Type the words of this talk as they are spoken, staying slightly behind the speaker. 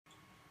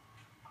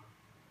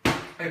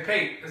Hey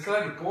Pete, there's a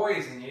load of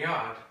boys in your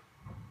yard.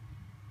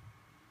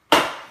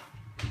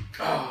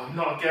 Oh,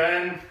 not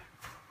again.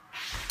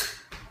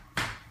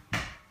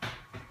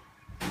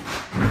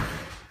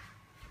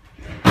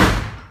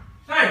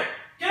 Hey,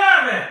 get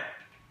out of there!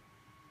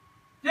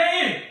 Get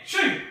in!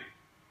 Shoot!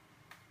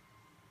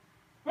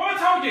 What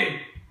have I told you?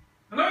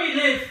 I know where you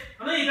live.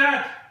 I know your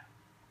dad.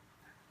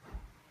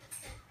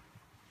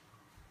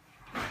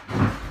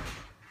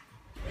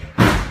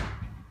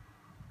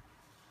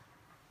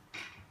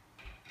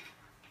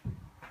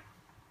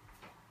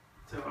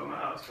 So I'm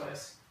at Al's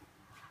place.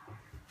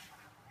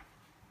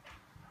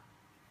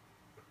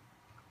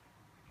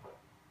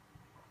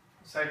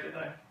 Saved it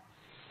though.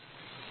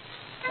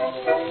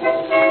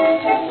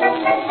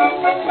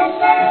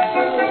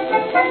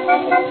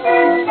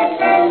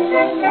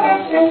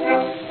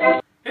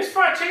 It's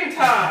fried chicken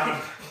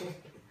time!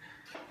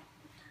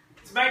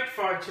 To make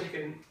fried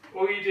chicken,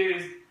 all you do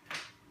is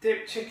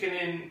dip chicken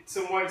in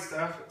some white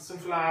stuff, some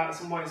flour,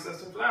 some white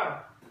stuff, some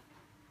flour.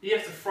 You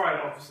have to fry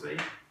it obviously.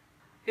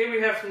 Here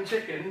we have some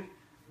chicken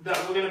that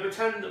we're going to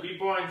pretend that we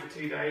brined for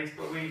 2 days,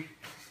 but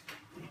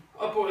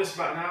I bought this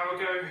about an hour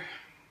ago.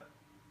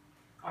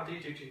 I do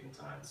chicken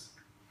times.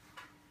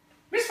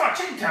 It's fried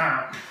chicken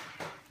time!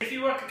 If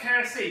you work at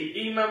KFC,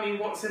 email me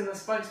what's in the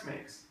spice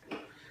mix.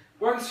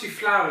 Once you've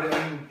floured it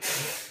and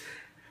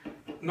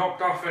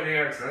knocked off any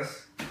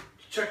excess,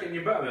 chuck it in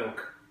your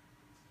buttermilk.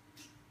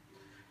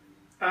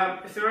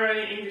 If there are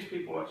any English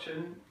people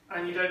watching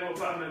and you don't know what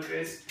buttermilk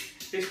is,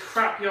 it's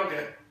crap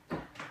yoghurt.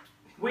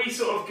 We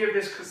sort of give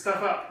this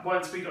stuff up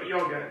once we got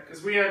yoghurt,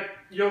 because we had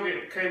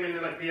yoghurt that came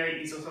in like the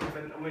 80s or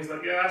something, and we was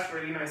like, yeah, that's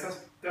really nice,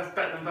 that's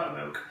better than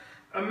buttermilk.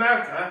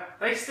 America,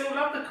 they still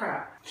love the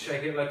crap.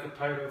 Shake it like a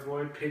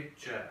Polaroid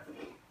picture.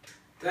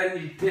 Then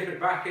you dip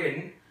it back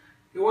in.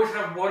 You always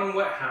have one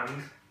wet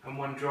hand and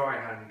one dry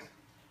hand.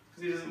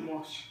 Because he doesn't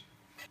wash.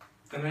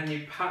 And then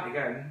you pat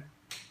again,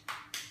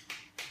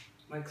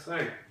 like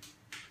so.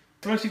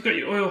 Once you've got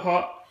your oil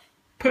hot,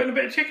 put in a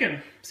bit of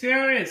chicken. See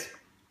how it is.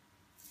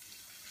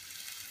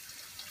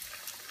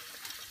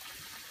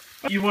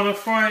 You want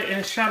to fry it in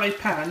a shallow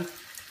pan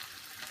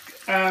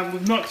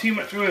with not too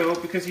much oil,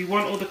 because you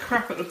want all the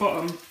crap at the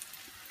bottom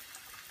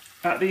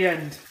at the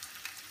end.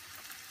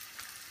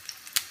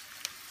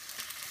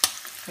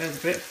 There's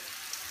a bit.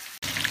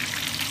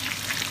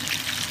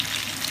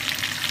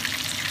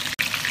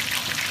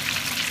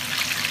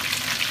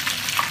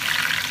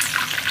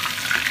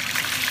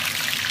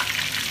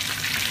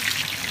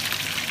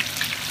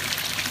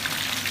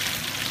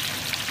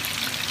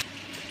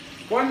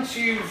 Once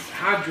you've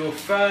had your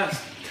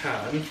first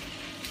turn,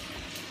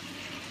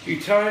 you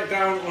turn it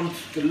down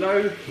onto the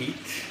low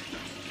heat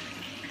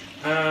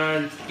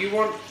and you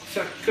want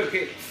to cook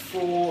it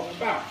for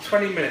about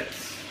 20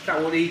 minutes. That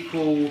will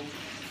equal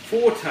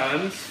 4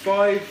 turns,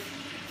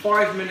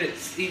 5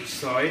 minutes each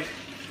side.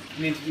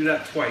 You need to do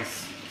that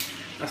twice.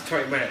 That's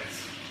 20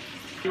 minutes.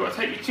 You want to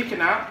take your chicken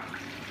out,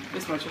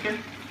 this is my chicken,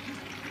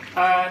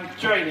 and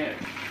drain it.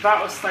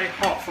 That will stay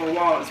hot for a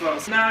while as well.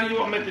 So now you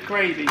want to make the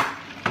gravy.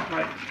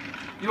 Right.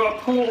 You want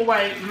to pour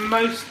away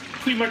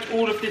pretty much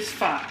all of this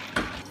fat.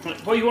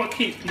 What you want to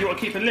keep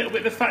a little bit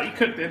of the fat you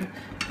cooked in,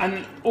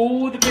 and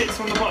all the bits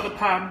on the bottom of the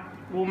pan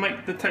will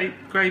make the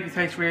gravy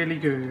taste really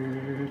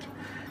good.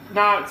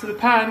 Now to the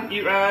pan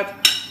you add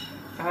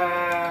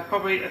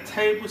probably a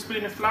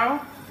tablespoon of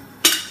flour,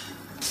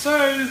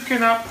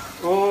 soaking up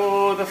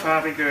all the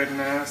fatty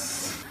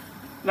goodness.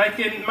 Like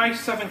in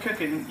most southern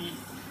cooking,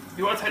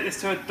 you want to take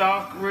this to a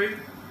dark roux.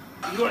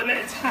 You want to let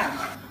it tan.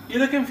 You're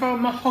looking for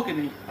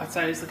mahogany, I'd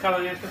say, is the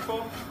colour you're looking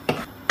for.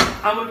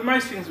 And with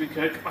most things we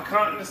cook, I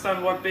can't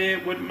understand why beer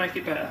wouldn't make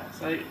it better.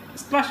 So, a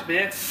splash of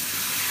beer.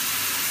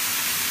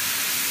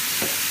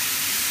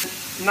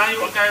 Now you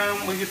want to go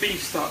on with your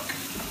beef stock.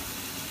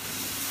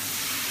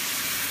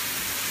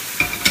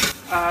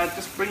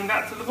 Just bring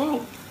that to the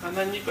boil, and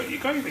then you've got your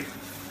gravy.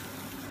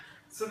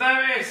 So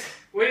there it is.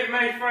 We've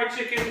made fried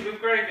chicken with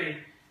gravy.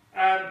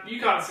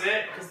 You can't see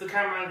it, because the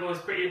camera angle is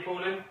pretty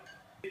appalling.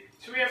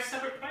 Should we have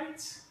separate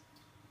plates?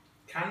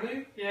 Can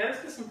do? Yeah,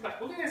 let's get some plates.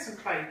 We're going to get some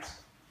plates.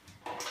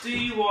 Do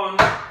you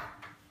want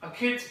a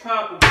kid's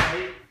purple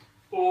plate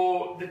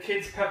or the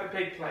kid's Peppa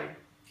Pig plate?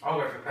 I'll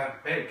go for Peppa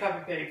Pig.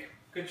 Peppa Pig.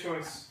 Good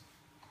choice.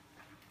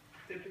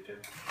 Dip, dip,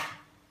 dip.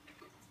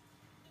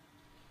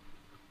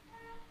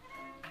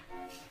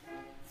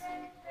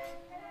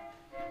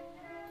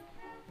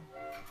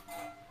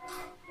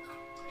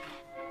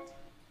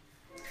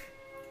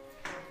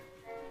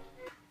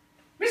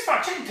 It's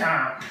fried chicken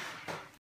time!